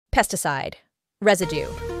Pesticide Residue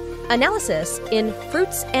Analysis in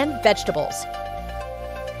fruits and vegetables.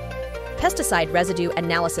 Pesticide residue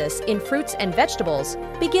analysis in fruits and vegetables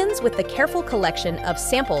begins with the careful collection of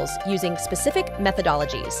samples using specific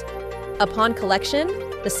methodologies. Upon collection,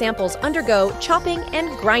 the samples undergo chopping and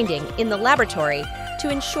grinding in the laboratory to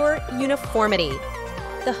ensure uniformity.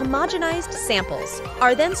 The homogenized samples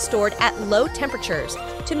are then stored at low temperatures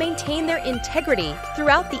to maintain their integrity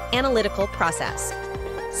throughout the analytical process.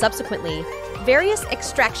 Subsequently, various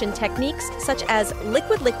extraction techniques such as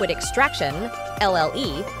liquid-liquid extraction,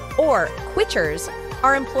 LLE, or QueChERS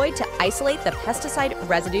are employed to isolate the pesticide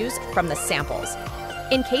residues from the samples.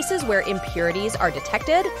 In cases where impurities are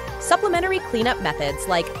detected, supplementary cleanup methods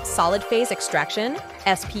like solid phase extraction,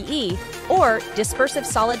 SPE, or dispersive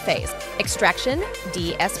solid phase extraction,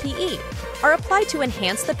 d-spe, are applied to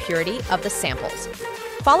enhance the purity of the samples.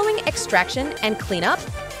 Following extraction and cleanup,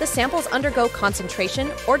 the samples undergo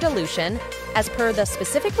concentration or dilution as per the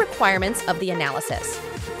specific requirements of the analysis.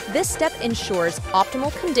 This step ensures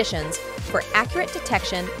optimal conditions for accurate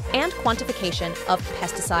detection and quantification of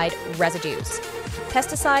pesticide residues.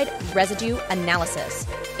 Pesticide residue analysis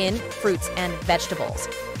in fruits and vegetables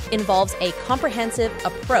involves a comprehensive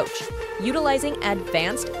approach utilizing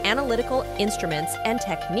advanced analytical instruments and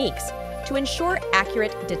techniques to ensure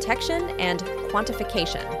accurate detection and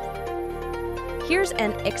quantification. Here's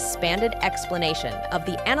an expanded explanation of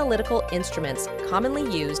the analytical instruments commonly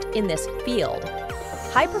used in this field.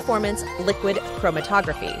 High-performance liquid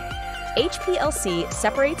chromatography. Hplc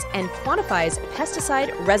separates and quantifies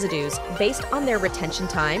pesticide residues based on their retention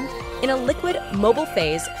time in a liquid mobile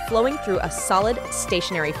phase flowing through a solid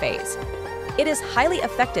stationary phase. It is highly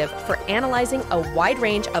effective for analyzing a wide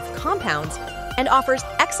range of compounds and offers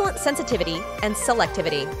excellent sensitivity and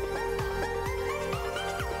selectivity.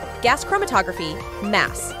 Gas chromatography,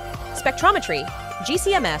 mass. Spectrometry,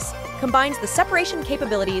 GCMS, combines the separation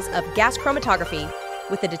capabilities of gas chromatography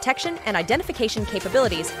with the detection and identification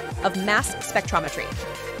capabilities of mass spectrometry.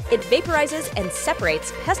 It vaporizes and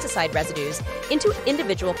separates pesticide residues into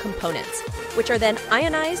individual components, which are then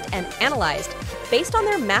ionized and analyzed based on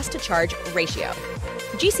their mass-to-charge ratio.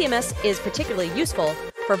 GCMS is particularly useful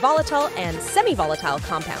for volatile and semi-volatile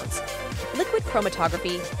compounds. Liquid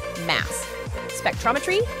chromatography, mass.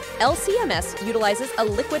 Spectrometry, LCMS utilizes a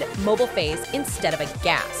liquid mobile phase instead of a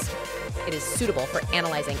gas. It is suitable for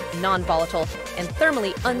analyzing non-volatile and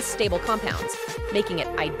thermally unstable compounds, making it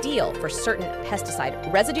ideal for certain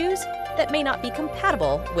pesticide residues that may not be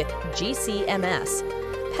compatible with GCMS.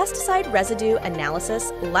 Pesticide residue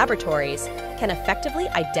analysis laboratories can effectively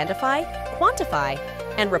identify, quantify,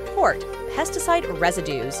 and report pesticide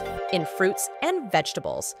residues in fruits and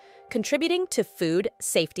vegetables, contributing to food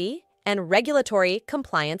safety and regulatory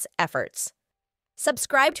compliance efforts.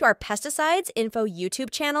 Subscribe to our Pesticides Info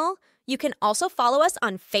YouTube channel. You can also follow us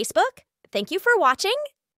on Facebook. Thank you for watching,